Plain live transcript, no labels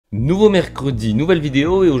Nouveau mercredi, nouvelle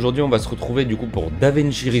vidéo et aujourd'hui on va se retrouver du coup pour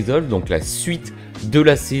Davinci Resolve, donc la suite de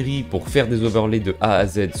la série pour faire des overlays de A à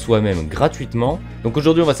Z soi-même gratuitement. Donc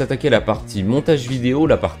aujourd'hui on va s'attaquer à la partie montage vidéo,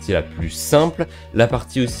 la partie la plus simple, la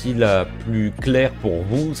partie aussi la plus claire pour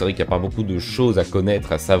vous. C'est vrai qu'il n'y a pas beaucoup de choses à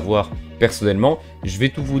connaître, à savoir personnellement. Je vais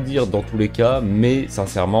tout vous dire dans tous les cas, mais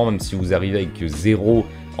sincèrement même si vous arrivez avec zéro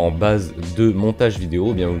en base de montage vidéo,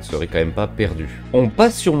 eh bien vous ne serez quand même pas perdu. On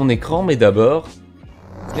passe sur mon écran mais d'abord...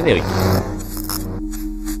 générique.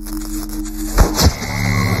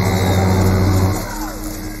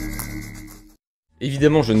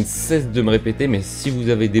 Évidemment, je ne cesse de me répéter, mais si vous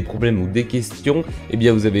avez des problèmes ou des questions, eh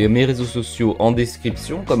bien vous avez mes réseaux sociaux en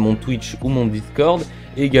description, comme mon Twitch ou mon Discord.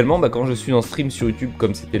 Et également, quand je suis en stream sur YouTube,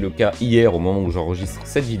 comme c'était le cas hier au moment où j'enregistre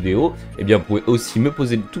cette vidéo, eh bien vous pouvez aussi me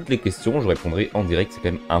poser toutes les questions, je répondrai en direct, c'est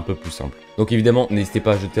quand même un peu plus simple. Donc évidemment, n'hésitez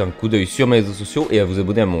pas à jeter un coup d'œil sur mes réseaux sociaux et à vous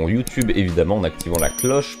abonner à mon YouTube, évidemment, en activant la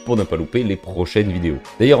cloche pour ne pas louper les prochaines vidéos.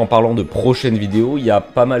 D'ailleurs, en parlant de prochaines vidéos, il y a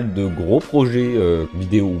pas mal de gros projets,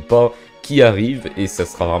 vidéo ou pas, qui arrive et ça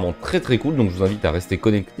sera vraiment très cool, donc je vous invite à rester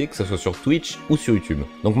connecté, que ce soit sur Twitch ou sur YouTube.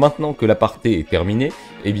 Donc maintenant que l'aparté est terminé,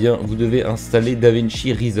 eh bien vous devez installer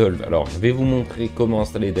Davinci Resolve. Alors je vais vous montrer comment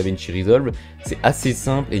installer Davinci Resolve, c'est assez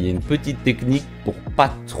simple et il y a une petite technique pour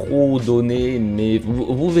pas trop donner, mais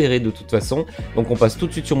vous verrez de toute façon. Donc on passe tout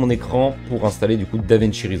de suite sur mon écran pour installer du coup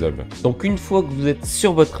Davinci Resolve. Donc une fois que vous êtes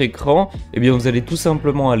sur votre écran, eh bien vous allez tout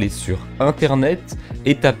simplement aller sur internet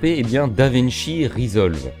et taper eh bien Davinci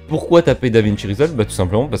Resolve. Pourquoi taper Davinci Resolve? Tout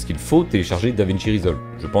simplement parce qu'il faut télécharger Davinci Resolve.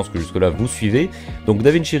 Je pense que jusque là vous suivez. Donc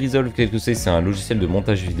Davinci Resolve, qu'est-ce que c'est un logiciel de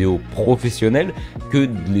montage vidéo professionnel que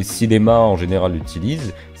les cinémas en général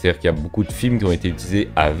utilisent. C'est-à-dire qu'il y a beaucoup de films qui ont été utilisés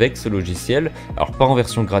avec ce logiciel. Alors pas en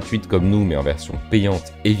version gratuite comme nous, mais en version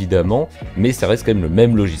payante évidemment. Mais ça reste quand même le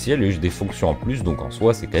même logiciel, il y a juste des fonctions en plus, donc en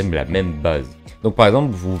soi c'est quand même la même base. Donc par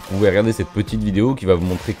exemple, vous pouvez regarder cette petite vidéo qui va vous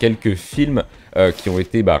montrer quelques films qui ont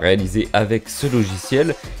été réalisés avec ce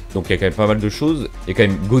logiciel. Donc il y a quand même pas mal de choses. Il y a quand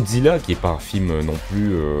même Godzilla qui est pas un film non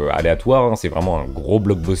plus aléatoire, hein. C'est vraiment un gros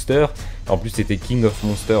blockbuster. En plus c'était King of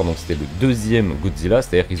Monsters, donc c'était le deuxième Godzilla,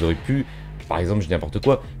 c'est-à-dire qu'ils auraient pu, par exemple, je dis n'importe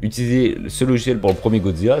quoi, utiliser ce logiciel pour le premier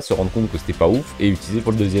Godzilla, se rendre compte que c'était pas ouf, et utiliser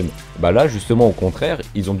pour le deuxième. Là, justement, au contraire,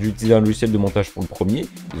 ils ont dû utiliser un logiciel de montage pour le premier,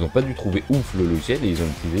 ils n'ont pas dû trouver ouf le logiciel, et ils ont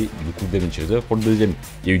utilisé du coup Davinci Resolve pour le deuxième.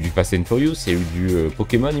 Il y a eu du Fast and Furious, il y a eu du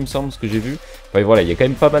Pokémon, il me semble, ce que j'ai vu. Enfin voilà, il y a quand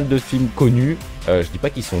même pas mal de films connus, je dis pas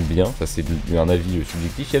qu'ils sont bien, ça c'est un avis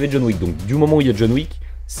subjectif. Il y avait John Wick, donc du moment où il y a John Wick,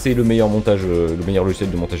 c'est le meilleur montage, le meilleur logiciel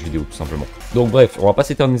de montage vidéo tout simplement. Donc bref, on va pas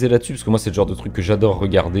s'éterniser là-dessus parce que moi c'est le genre de truc que j'adore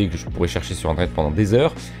regarder, que je pourrais chercher sur internet pendant des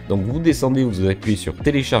heures. Donc vous descendez, vous appuyez sur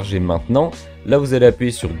télécharger maintenant. Là vous allez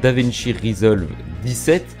appuyer sur Davinci Resolve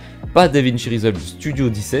 17. Pas Davinci Resolve Studio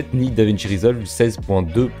 17 ni Davinci Resolve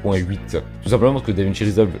 16.2.8. Tout simplement parce que Davinci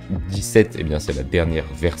Resolve 17, eh bien c'est la dernière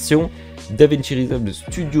version. Davinci Resolve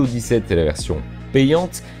Studio 17 est la version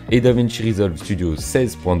payante et Davinci Resolve Studio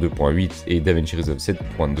 16.2.8 et Davinci Resolve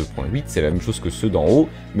 7.2.8 c'est la même chose que ceux d'en haut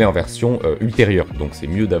mais en version ultérieure, donc c'est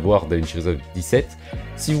mieux d'avoir Davinci Resolve 17.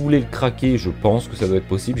 Si vous voulez le craquer, je pense que ça doit être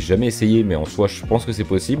possible, j'ai jamais essayé mais en soi je pense que c'est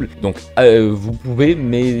possible, donc vous pouvez,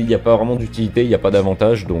 mais il n'y a pas vraiment d'utilité, il n'y a pas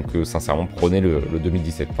d'avantage, donc sincèrement prenez le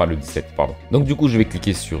 2017, enfin le 17 pardon. Donc du coup je vais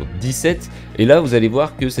cliquer sur 17 et là vous allez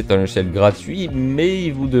voir que c'est un logiciel gratuit mais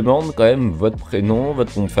il vous demande quand même votre prénom,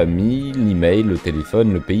 votre nom de famille, l'email, le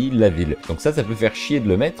téléphone, le pays, la ville. Donc ça peut faire chier de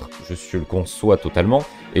le mettre, je le conçois totalement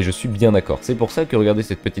et je suis bien d'accord. C'est pour ça que regardez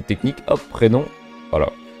cette petite technique, hop, prénom,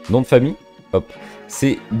 voilà, nom de famille, hop,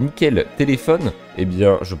 c'est nickel. Téléphone, eh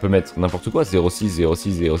bien je peux mettre n'importe quoi, 06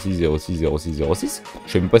 06 06 06 06 06,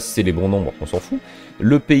 je sais même pas si c'est les bons nombres, on s'en fout.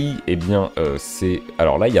 Le pays, eh bien c'est,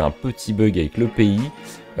 alors là il y a un petit bug avec le pays.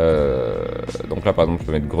 Donc là par exemple je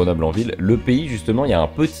peux mettre Grenoble en ville. Le pays justement il y a un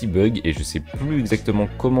petit bug et je sais plus exactement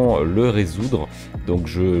comment le résoudre, donc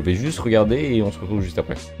je vais juste regarder et on se retrouve juste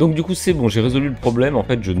après. Donc du coup c'est bon, j'ai résolu le problème. En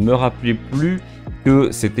fait je ne me rappelais plus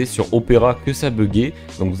que c'était sur Opera que ça buguait.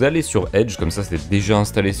 Donc vous allez sur Edge, comme ça c'est déjà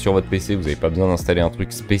installé sur votre PC, vous n'avez pas besoin d'installer un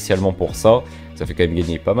truc spécialement pour ça. Ça fait quand même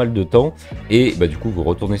gagner pas mal de temps. Et du coup vous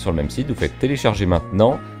retournez sur le même site, vous faites télécharger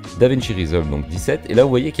maintenant Davinci Resolve donc 17, et là vous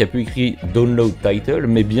voyez qu'il n'y a plus écrit Download Title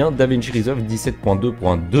mais bien Davinci Resolve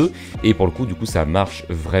 17.2.2, et pour le coup du coup ça marche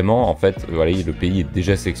vraiment. En fait voilà, le pays est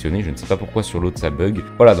déjà sélectionné, je ne sais pas pourquoi sur l'autre ça bug.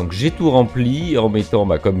 Voilà, donc j'ai tout rempli en mettant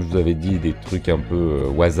comme je vous avais dit des trucs un peu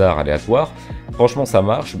au hasard, aléatoires. Franchement ça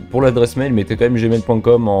marche. Pour l'adresse mail, mettez quand même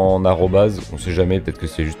gmail.com en arrobase, on sait jamais, peut-être que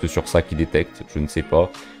c'est juste sur ça qu'il détecte, je ne sais pas.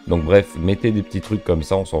 Donc bref, mettez des petits trucs comme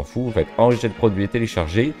ça, on s'en fout, vous faites enregistrer le produit et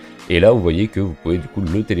télécharger, et là vous voyez que vous pouvez du coup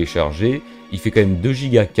le télécharger. Il fait quand même 2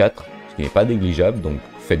 Go 4, ce qui n'est pas négligeable, donc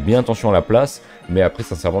faites bien attention à la place. mais après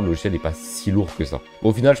sincèrement le logiciel n'est pas si lourd que ça.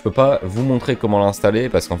 Au final je peux pas vous montrer comment l'installer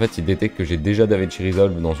parce qu'en fait il détecte que j'ai déjà Davinci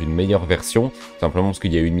Resolve dans une meilleure version, simplement parce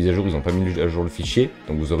qu'il y a eu une mise à jour, ils n'ont pas mis à jour le fichier,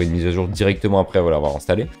 donc vous aurez une mise à jour directement après l'avoir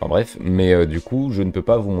installé, enfin bref, mais du coup je ne peux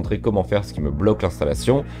pas vous montrer comment faire, ce qui me bloque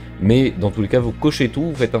l'installation, mais dans tous les cas vous cochez tout,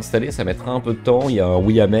 vous faites installer, ça mettra un peu de temps, il y a un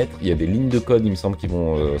oui à mettre, il y a des lignes de code il me semble qui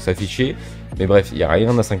vont s'afficher, mais bref, il n'y a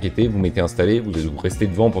rien à s'inquiéter, vous mettez installer, vous restez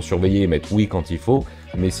devant pour surveiller et mettre oui quand il faut,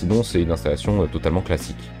 mais sinon c'est une installation totalement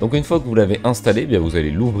classique. Donc une fois que vous l'avez installé, bien vous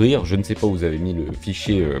allez l'ouvrir, je ne sais pas où vous avez mis le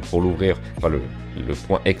fichier pour l'ouvrir, enfin le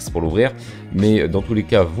 .exe pour l'ouvrir, mais dans tous les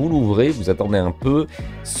cas vous l'ouvrez, vous attendez un peu,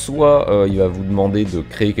 soit il va vous demander de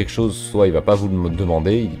créer quelque chose, soit il va pas vous le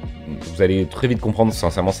demander, vous allez très vite comprendre,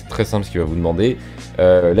 sincèrement c'est très simple ce qu'il va vous demander.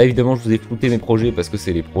 Là évidemment je vous ai flouté mes projets parce que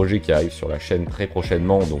c'est les projets qui arrivent sur la chaîne très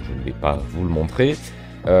prochainement, donc je ne vais pas vous le montrer.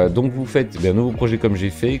 Donc vous faites un nouveau projet comme j'ai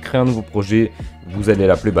fait, créer un nouveau projet, vous allez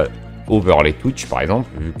l'appeler overlay Twitch par exemple,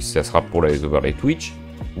 vu que ça sera pour les overlay Twitch.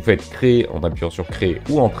 Vous faites créer en appuyant sur créer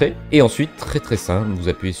ou entrer, et ensuite très simple, vous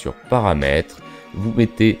appuyez sur paramètres, vous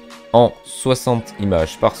mettez en 60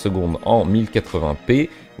 images par seconde en 1080p,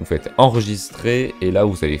 vous faites enregistrer, et là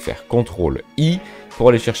vous allez faire CTRL-I pour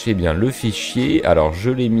aller chercher bien le fichier. Alors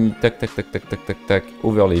je l'ai mis tac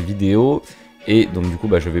overlay vidéo, et donc du coup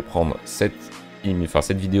je vais prendre cette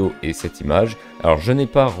vidéo et cette image. Alors je n'ai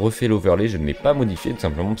pas refait l'overlay, je ne l'ai pas modifié tout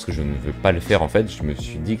simplement parce que je ne veux pas le faire en fait. Je me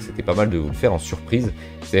suis dit que c'était pas mal de vous le faire en surprise,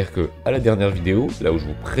 c'est à dire que à la dernière vidéo, là où je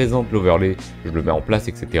vous présente l'overlay, je le mets en place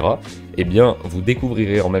etc, et bien vous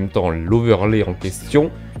découvrirez en même temps l'overlay en question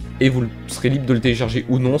et vous serez libre de le télécharger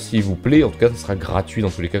ou non s'il vous plaît. En tout cas ce sera gratuit dans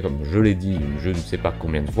tous les cas, comme je l'ai dit je ne sais pas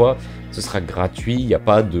combien de fois, ce sera gratuit. Il n'y a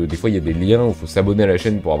pas de... Des fois il y a des liens où il faut s'abonner à la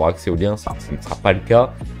chaîne pour avoir accès aux liens, ça ne sera pas le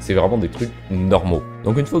cas, c'est vraiment des trucs normaux.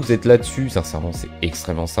 Donc une fois que vous êtes là-dessus, sincèrement c'est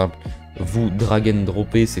extrêmement simple, vous drag and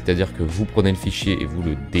droppez, c'est-à-dire que vous prenez le fichier et vous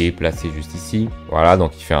le déplacez juste ici. Voilà,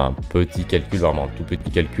 donc il fait un petit calcul, vraiment un tout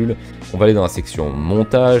petit calcul. On va aller dans la section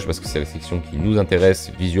montage, parce que c'est la section qui nous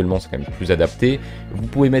intéresse, visuellement c'est quand même plus adapté. Vous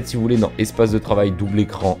pouvez mettre si vous voulez dans espace de travail double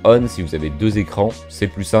écran on, si vous avez deux écrans, c'est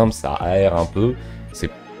plus simple, ça aère un peu,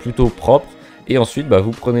 c'est plutôt propre. Et ensuite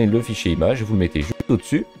vous prenez le fichier image, vous le mettez juste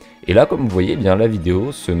au-dessus. Et là, comme vous voyez, bien la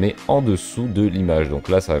vidéo se met en dessous de l'image. Donc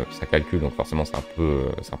là, ça calcule, donc forcément, c'est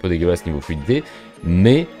un peu dégueulasse niveau fluidité.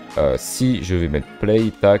 Mais si je vais mettre play,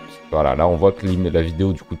 tac, voilà, là, on voit que la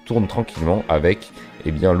vidéo du coup tourne tranquillement avec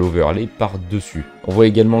l'overlay par-dessus. On voit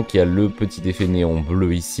également qu'il y a le petit effet néon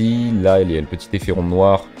bleu ici. Là, il y a le petit effet rond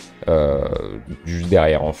noir juste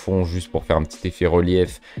derrière en fond, juste pour faire un petit effet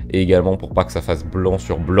relief et également pour pas que ça fasse blanc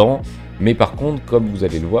sur blanc. Mais par contre, comme vous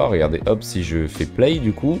allez le voir, regardez, hop, si je fais play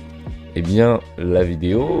du coup, la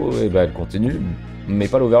vidéo, elle continue, mais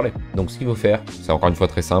pas l'overlay. Donc ce qu'il faut faire, c'est encore une fois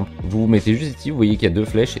très simple, vous mettez juste ici, vous voyez qu'il y a deux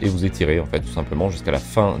flèches et vous étirez en fait tout simplement jusqu'à la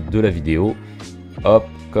fin de la vidéo. Hop,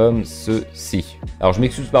 comme ceci. Alors je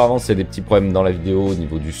m'excuse par avance s'il y a des petits problèmes dans la vidéo au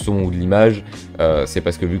niveau du son ou de l'image, c'est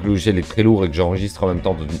parce que vu que le logiciel est très lourd et que j'enregistre en même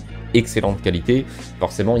temps d'une excellente qualité,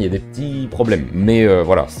 forcément il y a des petits problèmes, mais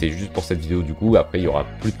voilà, c'est juste pour cette vidéo du coup, après il n'y aura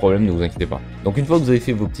plus de problème, ne vous inquiétez pas. Donc une fois que vous avez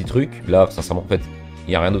fait vos petits trucs, là sincèrement en fait il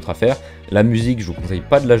n'y a rien d'autre à faire. La musique, je vous conseille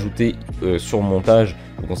pas de l'ajouter sur le montage.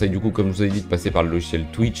 Je vous conseille du coup, comme je vous ai dit, de passer par le logiciel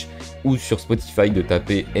Twitch ou sur Spotify de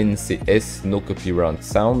taper NCS, No Copyright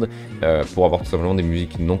Sound, pour avoir tout simplement des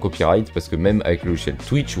musiques non copyright, parce que même avec le logiciel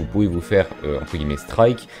Twitch, vous pouvez vous faire, entre guillemets,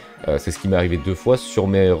 strike. C'est ce qui m'est arrivé 2 fois sur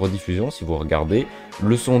mes rediffusions, si vous regardez.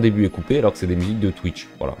 Le son au début est coupé alors que c'est des musiques de Twitch.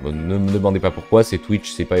 Voilà, ne me demandez pas pourquoi, c'est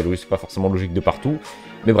Twitch, c'est pas forcément logique de partout.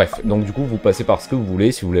 Mais bref, donc du coup vous passez par ce que vous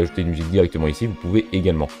voulez, si vous voulez ajouter une musique directement ici, vous pouvez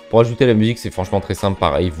également. Pour ajouter la musique, c'est franchement très simple,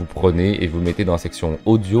 pareil, vous prenez et vous le mettez dans la section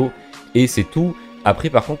audio, et c'est tout.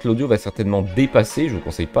 Après par contre l'audio va certainement dépasser, je vous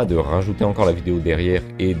conseille pas de rajouter encore la vidéo derrière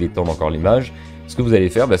et d'étendre encore l'image. Ce que vous allez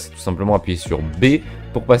faire, c'est tout simplement appuyer sur B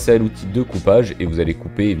pour passer à l'outil de coupage et vous allez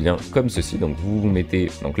couper comme ceci. Donc vous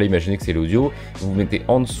mettez, donc là imaginez que c'est l'audio, vous mettez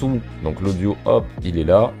en dessous, donc l'audio hop il est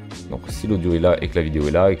là, donc si l'audio est là et que la vidéo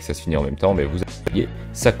est là et que ça se finit en même temps, vous appuyez,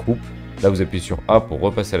 ça coupe. Là vous appuyez sur A pour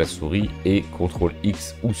repasser à la souris et CTRL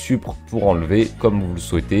X ou Supr pour enlever comme vous le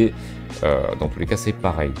souhaitez. Dans tous les cas c'est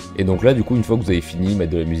pareil. Et donc là du coup une fois que vous avez fini,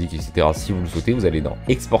 mettre de la musique etc, si vous le souhaitez, vous allez dans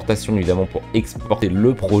exportation évidemment pour exporter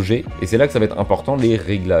le projet. Et c'est là que ça va être important, les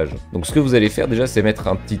réglages. Donc ce que vous allez faire déjà c'est mettre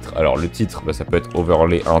un titre. Alors le titre ça peut être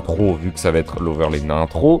overlay intro vu que ça va être l'overlay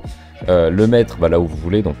d'intro. le mettre là où vous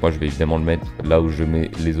voulez. Donc moi je vais évidemment le mettre là où je mets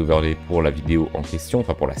les overlays pour la vidéo en question,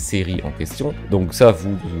 enfin pour la série en question. Donc ça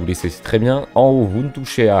vous laissez très bien. En haut vous ne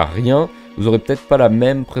touchez à rien. Vous aurez peut-être pas la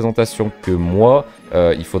même présentation que moi.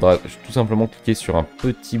 Il faudra tout simplement cliquer sur un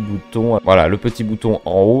petit bouton. Voilà, le petit bouton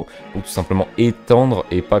en haut pour tout simplement étendre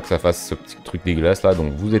et pas que ça fasse ce petit truc dégueulasse là.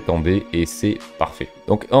 Donc vous étendez et c'est parfait.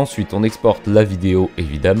 Donc ensuite on exporte la vidéo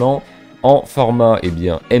évidemment en format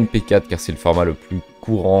MP4 car c'est le format le plus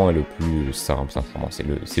courant et le plus simple. Sincèrement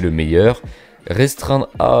c'est le meilleur. Restreindre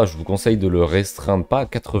je vous conseille de le restreindre pas à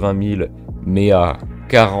 80 000 mais à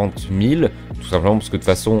 40 000, tout simplement parce que de toute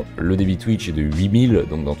façon le débit Twitch est de 8 000,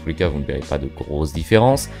 donc dans tous les cas vous ne verrez pas de grosses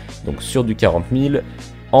différences. Donc sur du 40 000,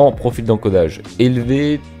 en profil d'encodage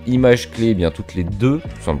élevé, image clé toutes les deux,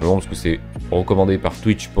 tout simplement parce que c'est recommandé par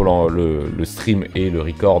Twitch pour le stream et le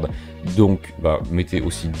record, donc mettez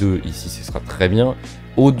aussi 2 ici, ce sera très bien.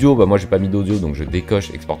 Audio, moi j'ai pas mis d'audio donc je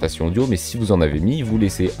décoche exportation audio, mais si vous en avez mis, vous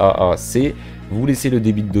laissez AAC, vous laissez le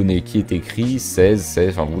débit de données qui est écrit, 16,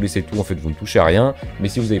 enfin vous laissez tout, en fait vous ne touchez à rien, mais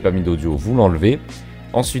si vous n'avez pas mis d'audio, vous l'enlevez.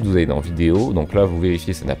 Ensuite vous allez dans vidéo, donc là vous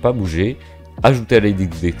vérifiez ça n'a pas bougé, ajouter à l'ID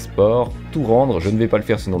d'export, tout rendre, je ne vais pas le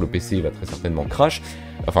faire sinon le PC va très certainement crash,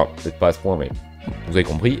 enfin peut-être pas à ce point mais vous avez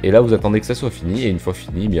compris, et là vous attendez que ça soit fini, et une fois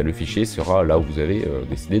fini, le fichier sera là où vous avez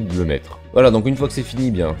décidé de le mettre. Voilà, donc une fois que c'est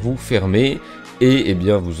fini, vous fermez, et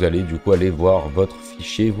vous allez du coup aller voir votre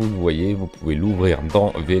fichier, vous le voyez, vous pouvez l'ouvrir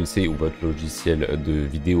dans VLC ou votre logiciel de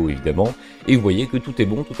vidéo évidemment, et vous voyez que tout est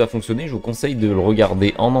bon, tout a fonctionné. Je vous conseille de le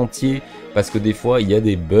regarder en entier, parce que des fois il y a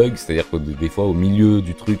des bugs, c'est-à-dire que des fois au milieu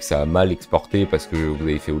du truc ça a mal exporté parce que vous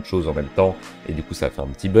avez fait autre chose en même temps, et du coup ça a fait un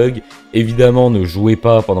petit bug. Évidemment ne jouez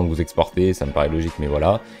pas pendant que vous exportez, ça me paraît logique mais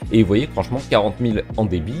voilà, et vous voyez que franchement 40 000 en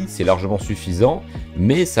débit c'est largement suffisant,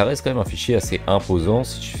 mais ça reste quand même un fichier assez imposant.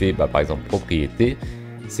 Si je fais par exemple propriété,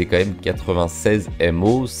 c'est quand même 96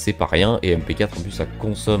 MO, c'est pas rien, et MP4 en plus ça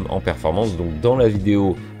consomme en performance. Donc dans la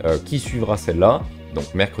vidéo qui suivra celle-là,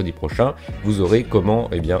 donc mercredi prochain, vous aurez comment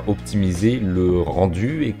optimiser le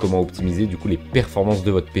rendu et comment optimiser du coup les performances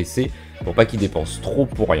de votre PC pour pas qu'il dépense trop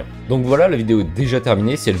pour rien. Donc voilà, la vidéo est déjà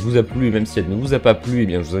terminée. Si elle vous a plu et même si elle ne vous a pas plu,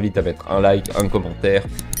 je vous invite à mettre un like, un commentaire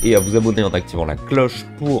et à vous abonner en activant la cloche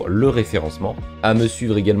pour le référencement. À me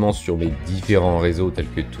suivre également sur mes différents réseaux tels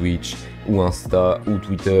que Twitch ou Insta ou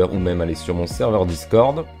Twitter, ou même aller sur mon serveur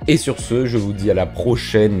Discord. Et sur ce, je vous dis à la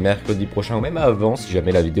prochaine, mercredi prochain ou même avant si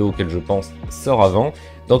jamais la vidéo auquel je pense sort avant.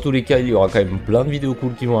 Dans tous les cas, il y aura quand même plein de vidéos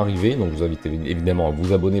cool qui vont arriver, donc je vous invite évidemment à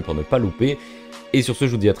vous abonner pour ne pas louper. Et sur ce,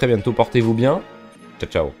 je vous dis à très bientôt, portez-vous bien, ciao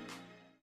ciao.